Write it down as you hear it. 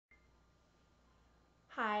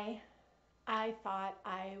Hi, I thought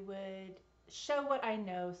I would show what I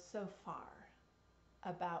know so far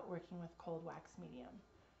about working with cold wax medium.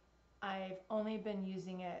 I've only been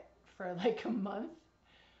using it for like a month,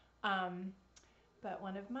 um, but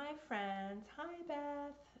one of my friends, hi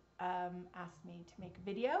Beth, asked me to make a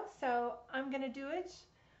video, so I'm gonna do it.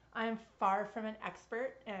 I'm far from an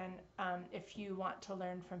expert, and if you want to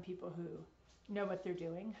learn from people who know what they're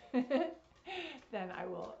doing, then I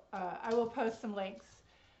will post some links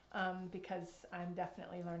because I'm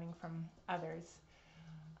definitely learning from others.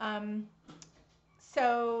 Um,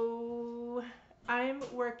 so I'm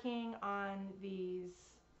working on these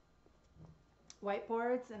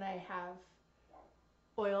whiteboards, and I have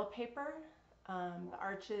oil paper, the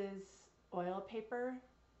Arches oil paper.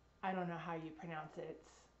 I don't know how you pronounce it.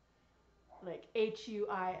 It's like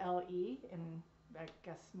Huile, and I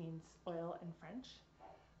guess means oil in French.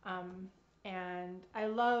 Um, and I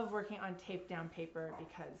love working on tape down paper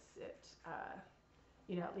because it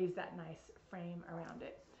leaves that nice frame around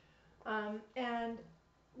it. And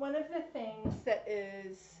one of the things that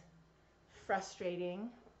is frustrating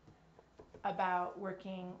about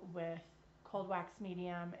working with cold wax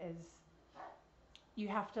medium is you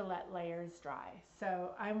have to let layers dry.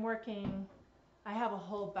 So I have a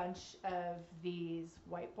whole bunch of these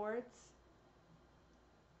whiteboards,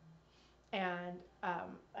 and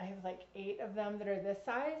I have like 8 of them that are this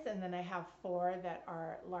size, and then I have 4 that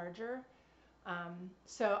are larger.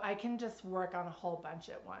 So I can just work on a whole bunch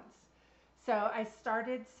at once. So I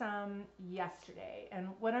started some yesterday, and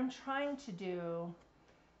what I'm trying to do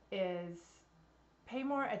is pay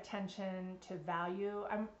more attention to value.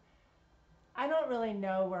 I don't really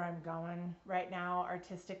know where I'm going right now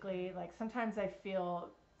artistically. Like sometimes I feel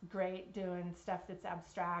great doing stuff that's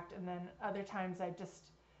abstract, and then other times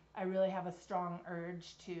I really have a strong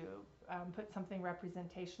urge to put something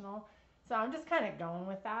representational. So I'm just kind of going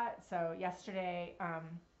with that. So yesterday,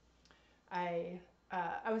 I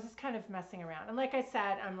was just kind of messing around, and like I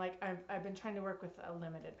said, I've been trying to work with a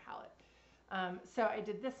limited palette. So I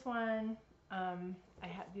did this one.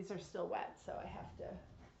 These are still wet, so I have to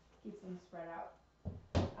keep them spread out.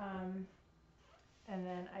 And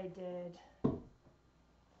then I did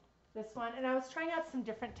this one, and I was trying out some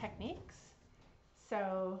different techniques.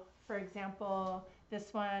 So, for example,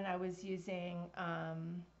 this one I was using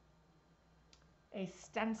a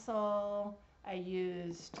stencil. I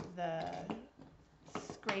used the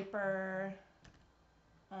scraper.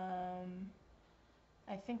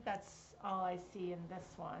 I think that's all I see in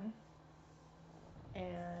this one.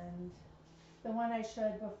 And the one I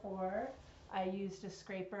showed before, I used a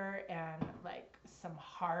scraper and like some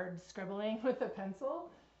hard scribbling with a pencil.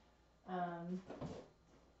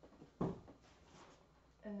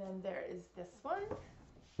 And then there is this one.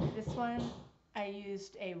 This one, I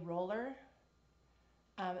used a roller.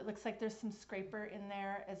 It looks like there's some scraper in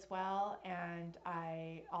there as well, and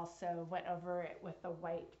I also went over it with a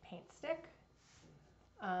white paint stick.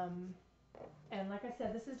 And like I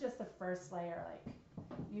said, this is just the first layer. Like,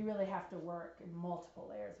 you really have to work in multiple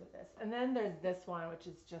layers with this. And then there's this one, which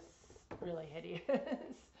is just really hideous.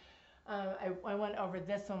 I went over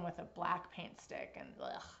this one with a black paint stick, and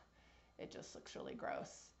ugh, it just looks really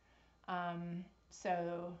gross.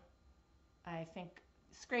 So I think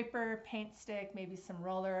scraper, paint stick, maybe some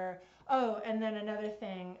roller. Oh, and then another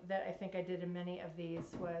thing that I think I did in many of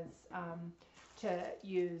these was to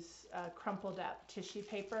use crumpled up tissue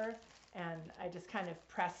paper, and I just kind of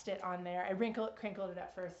pressed it on there. I crinkled it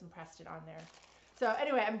up first and pressed it on there. So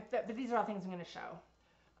anyway, but these are all things I'm going to show.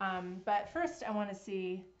 But first I want to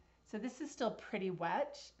see, so this is still pretty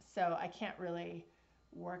wet, so I can't really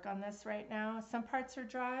work on this right now. Some parts are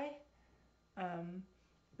dry,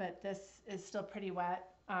 but this is still pretty wet.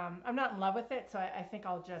 I'm not in love with it, so I think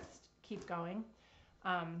I'll just keep going.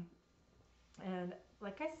 And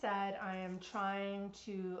like I said, I am trying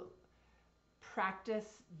to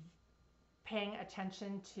practice paying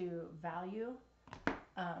attention to value.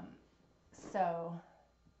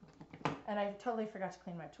 And I totally forgot to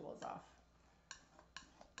clean my tools off.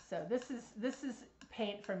 So this is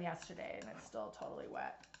paint from yesterday, and it's still totally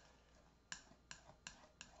wet.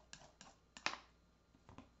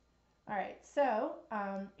 All right, so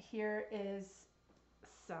here is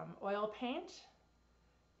some oil paint,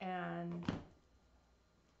 and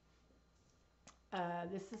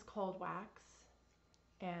this is cold wax,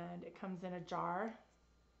 and it comes in a jar,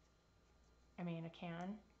 a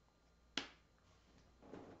can.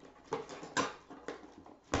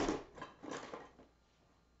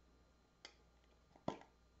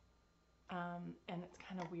 And it's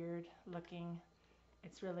kind of weird looking.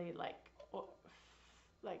 It's really like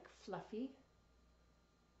fluffy.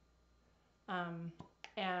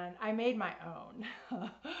 and I made my own.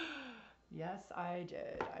 Yes, I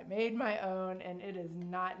did. I made my own, and it is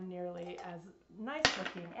not nearly as nice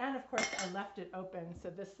looking. And of course, I left it open, so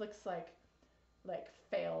this looks like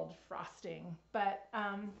failed frosting. But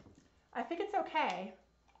I think it's okay.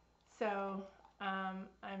 So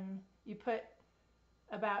you put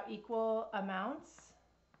about equal amounts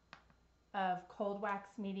of cold wax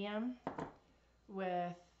medium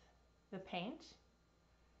with the paint,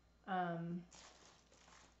 and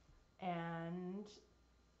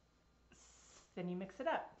then you mix it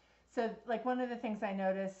up. So like one of the things I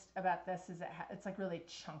noticed about this is it's like really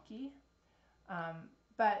chunky,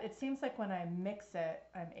 but it seems like when I mix it,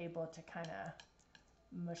 I'm able to kind of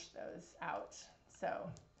mush those out. So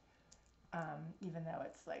even though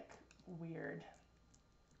it's like weird,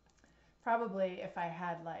 probably if I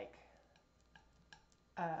had like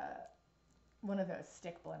one of those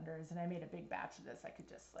stick blenders and I made a big batch of this, I could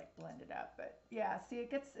just like blend it up. But yeah, see,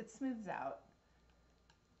 it smooths out.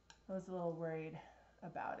 I was a little worried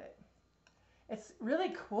about it. It's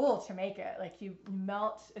really cool to make it. Like you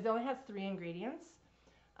melt, it only has 3 ingredients,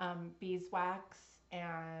 beeswax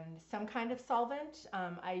and some kind of solvent.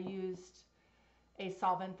 I used a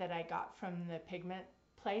solvent that I got from the pigment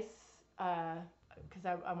place because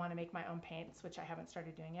I want to make my own paints, which I haven't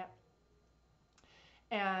started doing yet.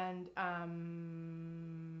 And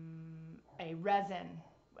a resin,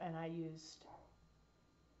 and I used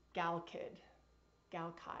Galkide.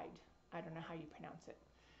 I don't know how you pronounce it.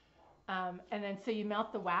 And then so you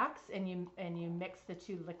melt the wax and you mix the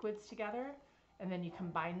 2 liquids together, and then you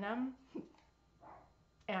combine them.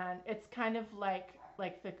 And it's kind of like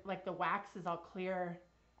the wax is all clear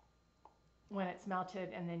when it's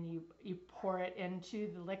melted, and then you pour it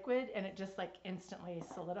into the liquid, and it just like instantly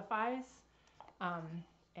solidifies.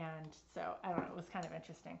 And so I don't know, it was kind of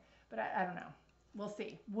interesting, but I don't know. We'll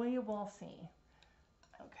see. We will see.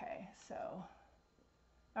 Okay, so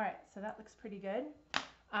all right, so that looks pretty good.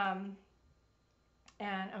 And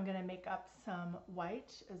I'm going to make up some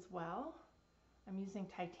white as well. I'm using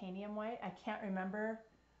titanium white. I can't remember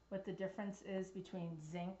what the difference is between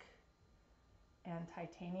zinc and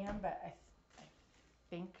titanium, but I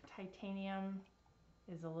think titanium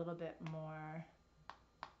is a little bit more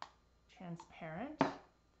transparent,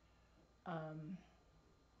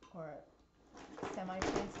 or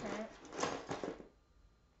semi-transparent.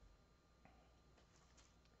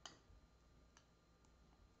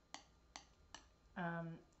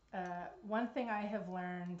 One thing I have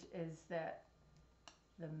learned is that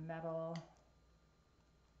the metal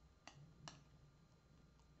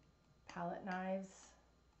palette knives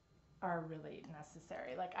are really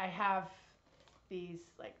necessary. Like I have these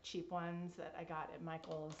like cheap ones that I got at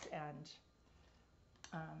Michael's, and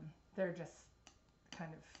they're just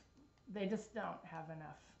kind of, they just don't have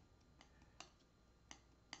enough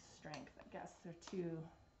strength, I guess.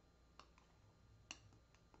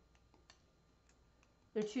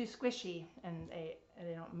 They're too squishy, and they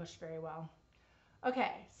don't mush very well.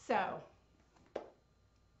 Okay, so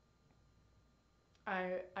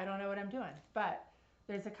I don't know what I'm doing, but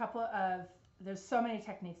there's there's so many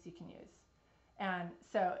techniques you can use. And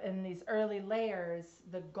so in these early layers,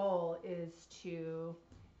 the goal is to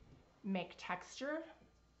make texture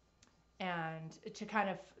and to kind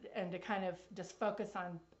of just focus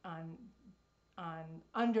on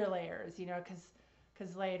under layers, you know,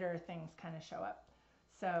 because later things kind of show up.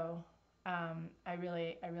 So I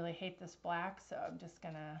really hate this black, so I'm just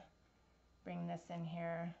gonna bring this in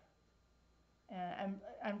here, and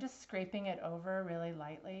I'm just scraping it over really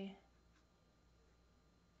lightly,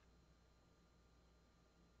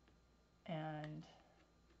 and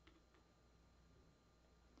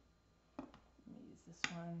let me use this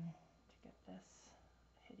one to get this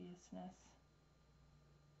hideousness.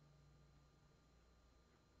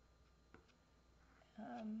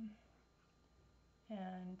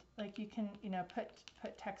 And like you can, you know,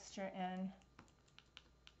 put texture in.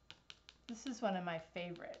 This is one of my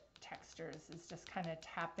favorite textures, is just kind of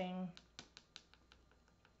tapping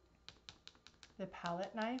the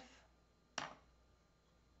palette knife.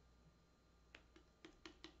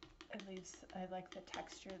 I like the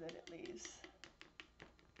texture that it leaves.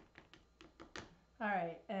 All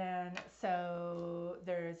right, and so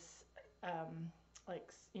there's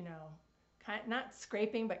like, you know, not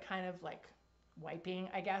scraping, but kind of like wiping,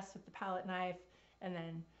 I guess, with the palette knife, and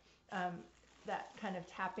then that kind of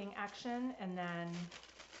tapping action, and then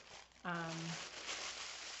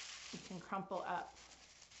you can crumple up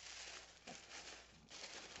a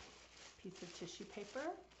piece of tissue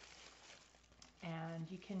paper, and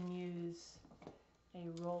you can use a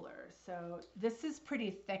roller. So this is pretty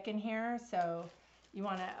thick in here, so you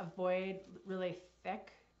want to avoid really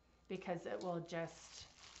thick because it will just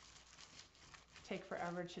take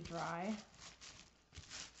forever to dry.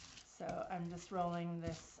 So I'm just rolling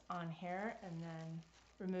this on here and then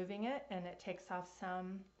removing it, and it takes off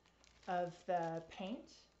some of the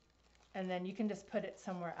paint, and then you can just put it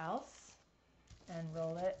somewhere else and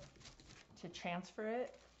roll it to transfer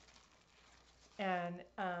it. And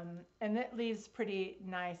it leaves pretty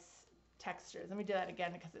nice textures. Let me do that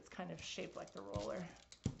again because it's kind of shaped like the roller.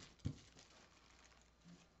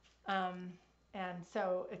 And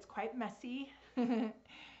so it's quite messy. What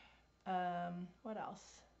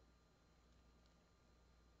else?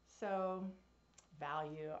 So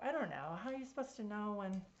value, I don't know. How are you supposed to know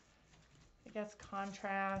when, I guess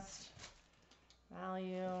contrast,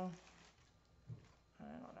 value, I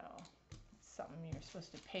don't know. It's something you're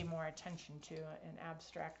supposed to pay more attention to in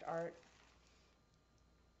abstract art.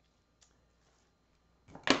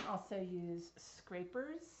 Also use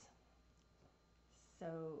scrapers. So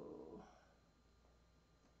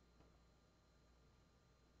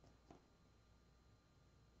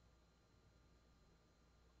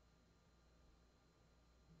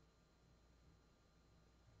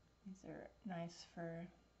these are nice for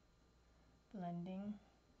blending.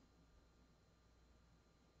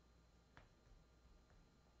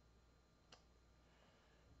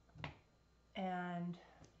 And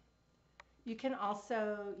you can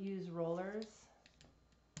also use rollers.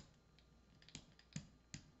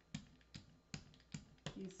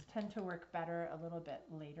 These tend to work better a little bit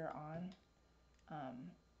later on.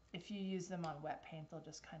 If you use them on wet paint, they'll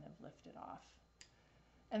just kind of lift it off.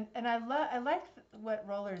 And I like what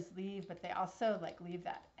rollers leave, but they also like leave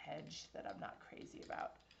that edge that I'm not crazy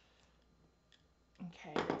about.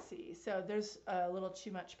 Okay, let's see. So there's a little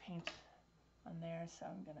too much paint on there, so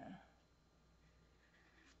I'm gonna.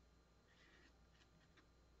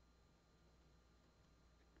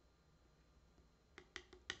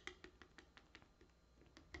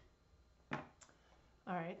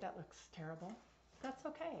 All right, that looks terrible. That's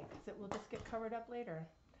okay, because it will just get covered up later.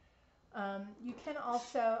 You can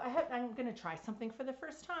also, I'm going to try something for the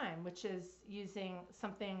first time, which is using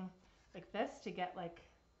something like this to get like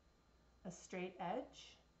a straight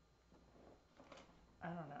edge. I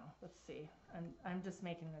don't know. Let's see. I'm just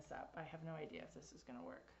making this up. I have no idea if this is going to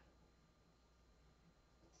work.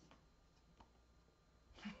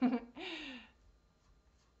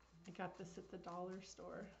 I got this at the dollar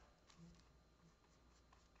store.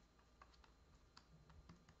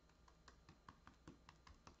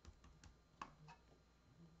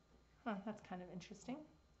 Huh, that's kind of interesting.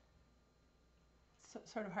 So,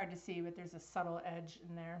 sort of hard to see, but there's a subtle edge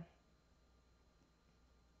in there.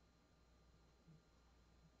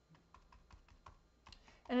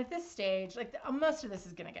 And at this stage, like most of this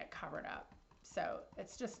is going to get covered up. So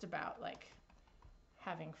it's just about like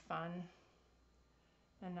having fun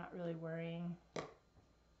and not really worrying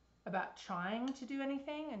about trying to do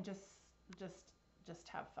anything, and just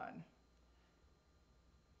have fun.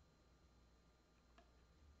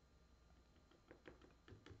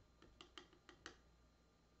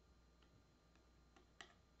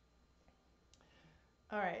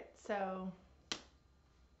 All right, so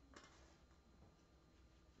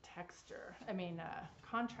texture,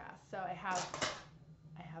 contrast. So I have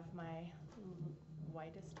my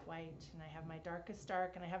whitest white, and I have my darkest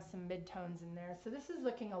dark, and I have some midtones in there. So this is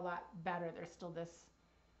looking a lot better. There's still this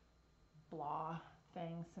blah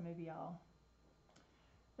thing, so maybe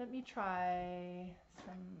let me try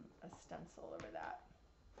a stencil over that,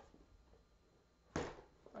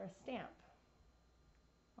 or a stamp.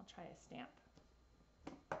 I'll try a stamp.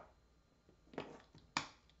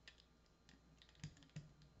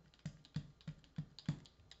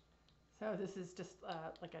 So this is just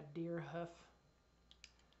like a deer hoof,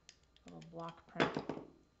 little block print.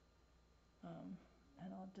 And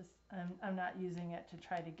I'll just, I'm not using it to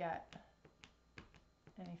try to get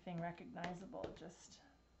anything recognizable, just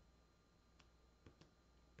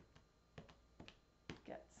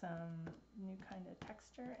get some new kind of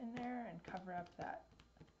texture in there and cover up that.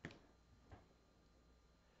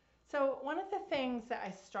 So one of the things that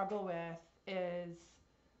I struggle with is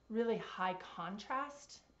really high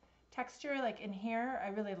contrast texture. Like in here, I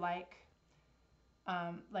really like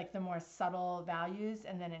the more subtle values,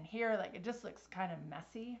 and then in here, like it just looks kind of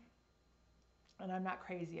messy, and I'm not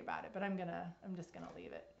crazy about it, but I'm just gonna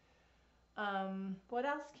leave it. What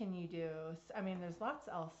else can you do? I mean, there's lots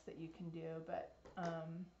else that you can do, but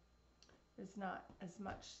there's not as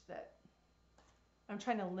much that I'm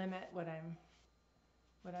trying to limit what I'm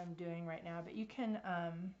doing right now. But you can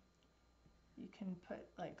put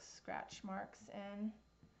like scratch marks in,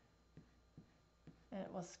 and it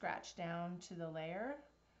will scratch down to the layer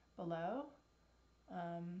below.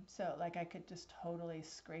 So like I could just totally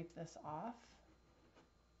scrape this off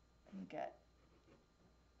and get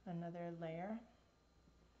another layer.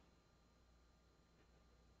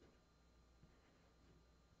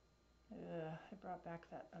 Ugh, I brought back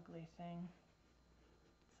that ugly thing.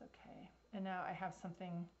 It's okay. And now I have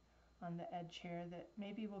something on the edge here that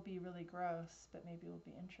maybe will be really gross, but maybe will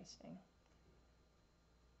be interesting.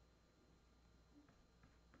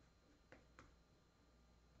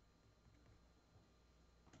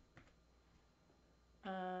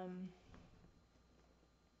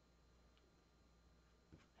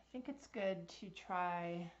 I think it's good to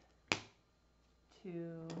try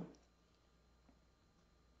to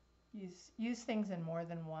use things in more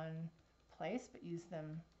than one place, but use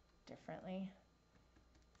them differently,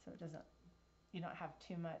 so it doesn't, you don't have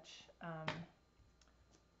too much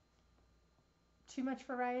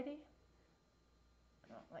variety. I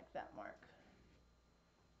don't like that mark.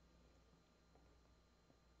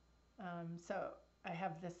 So I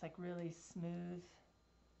have this like really smooth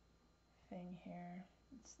thing here.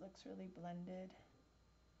 This looks really blended.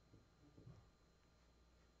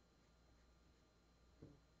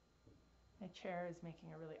 My chair is making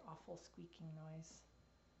a really awful squeaking noise.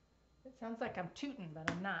 It sounds like I'm tooting,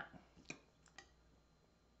 but I'm not.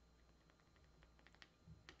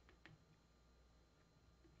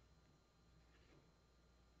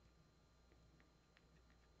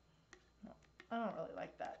 No, I don't really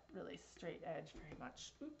like that really straight edge very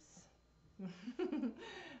much. Oops.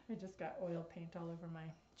 I just got oil paint all over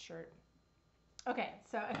my shirt. Okay,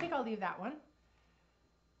 so I think I'll leave that one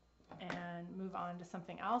and move on to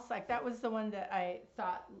something else. Like that was the one that I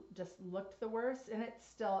thought just looked the worst, and it's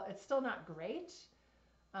still not great.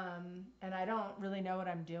 And I don't really know what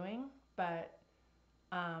I'm doing, but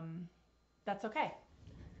that's okay.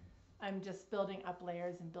 I'm just building up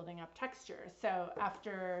layers and building up texture. So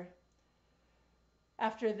after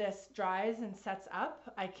this dries and sets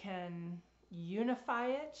up, I can unify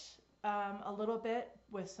it a little bit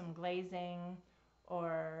with some glazing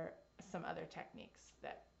or some other techniques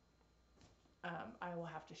that I will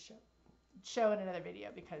have to show in another video,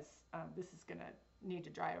 because this is going to need to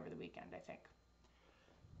dry over the weekend, I think.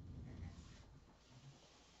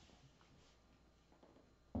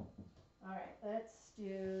 All right, let's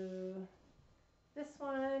do this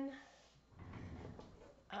one.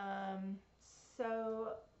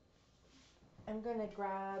 So I'm going to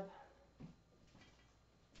grab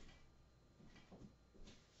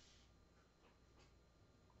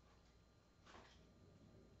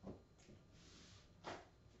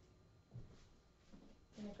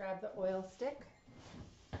the oil stick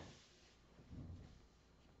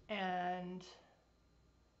and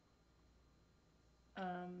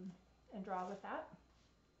draw with that.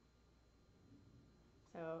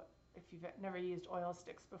 So if you've never used oil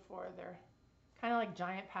sticks before, they're kind of like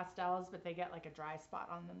giant pastels, but they get like a dry spot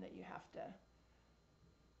on them that you have to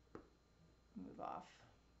move off.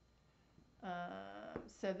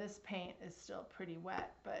 So this paint is still pretty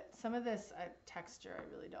wet, but some of this texture I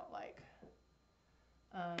really don't like.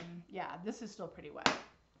 Yeah, this is still pretty wet.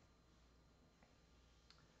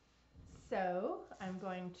 So I'm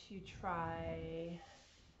going to try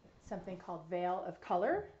something called Veil of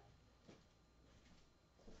Color.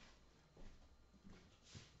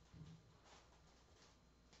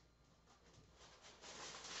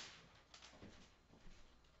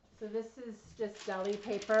 So this is just deli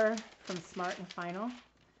paper from Smart and Final,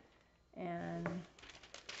 and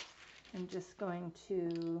I'm just going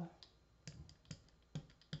to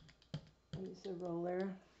use a roller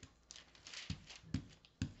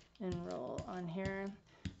and roll on here.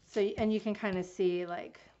 So, and you can kind of see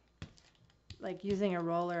like using a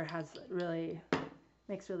roller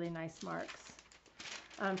makes really nice marks.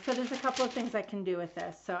 So there's a couple of things I can do with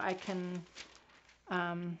this. So I can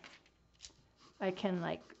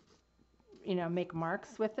like, make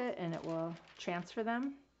marks with it and it will transfer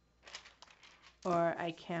them, or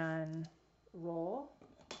I can roll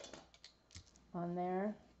on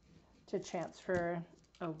there to transfer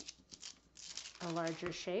a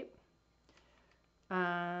larger shape.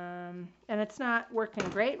 And it's not working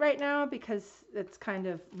great right now because it's kind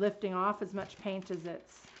of lifting off as much paint as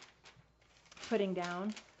it's putting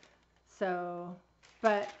down. So,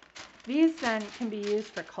 but these then can be used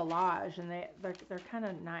for collage, and they're kind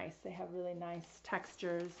of nice. They have really nice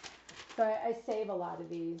textures. So I save a lot of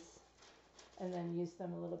these and then use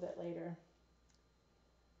them a little bit later.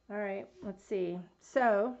 All right, let's see.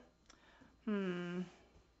 So, I'm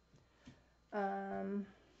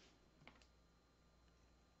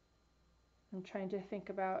trying to think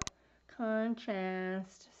about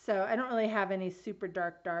contrast. So I don't really have any super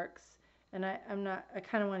dark darks, and I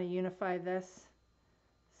kind of want to unify this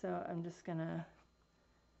So I'm just gonna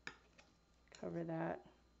cover that.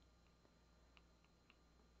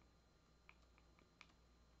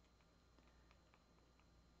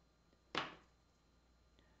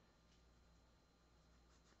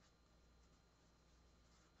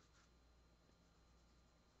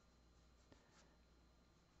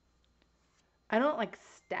 I don't like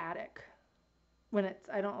static when it's,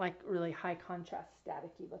 I don't like really high contrast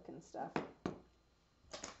staticky looking stuff.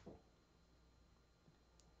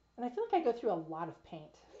 And I feel like I go through a lot of paint.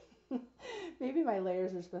 Maybe my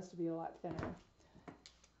layers are supposed to be a lot thinner.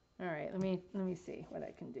 All right, let me see what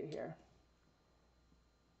I can do here.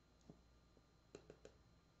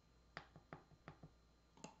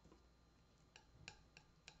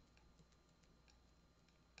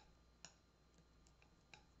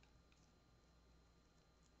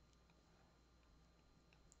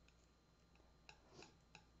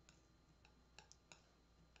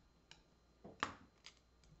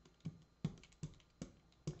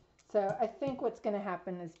 So I think what's going to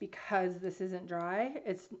happen is because this isn't dry,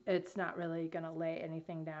 it's not really going to lay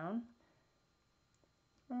anything down.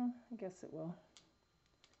 Well, I guess it will.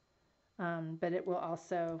 But it will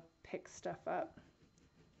also pick stuff up.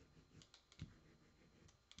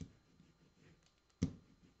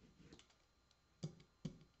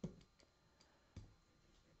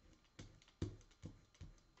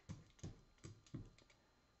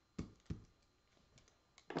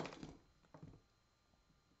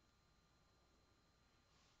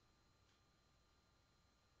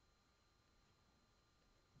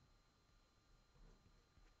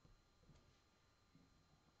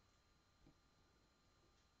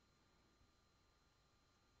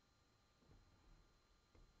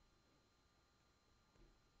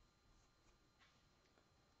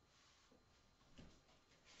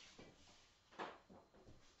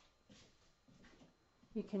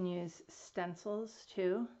 You can use stencils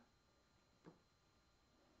too.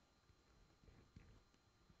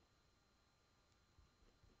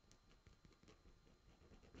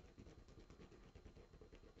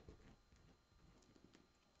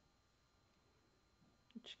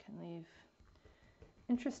 Which can leave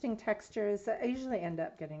interesting textures that I usually end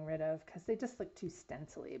up getting rid of because they just look too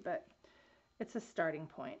stencily, but it's a starting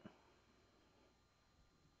point.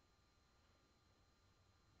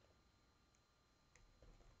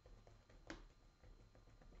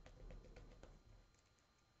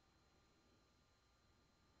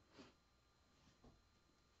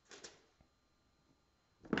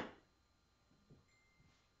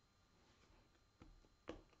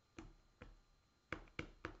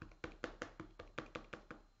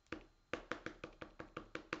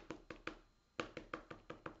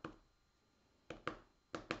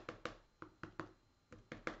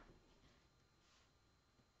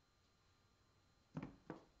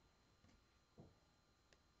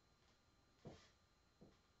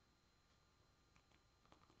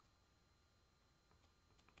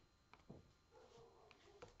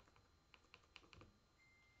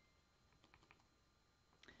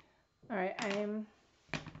 All right, I'm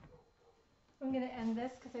going to end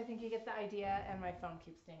this because I think you get the idea and my phone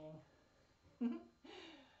keeps dinging.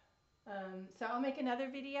 So I'll make another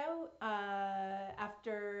video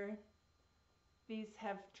after these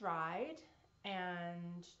have dried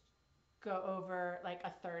and go over like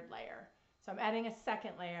a third layer. So I'm adding a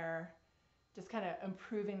second layer, just kind of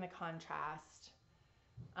improving the contrast,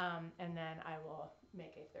 and then I will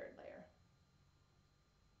make a third layer.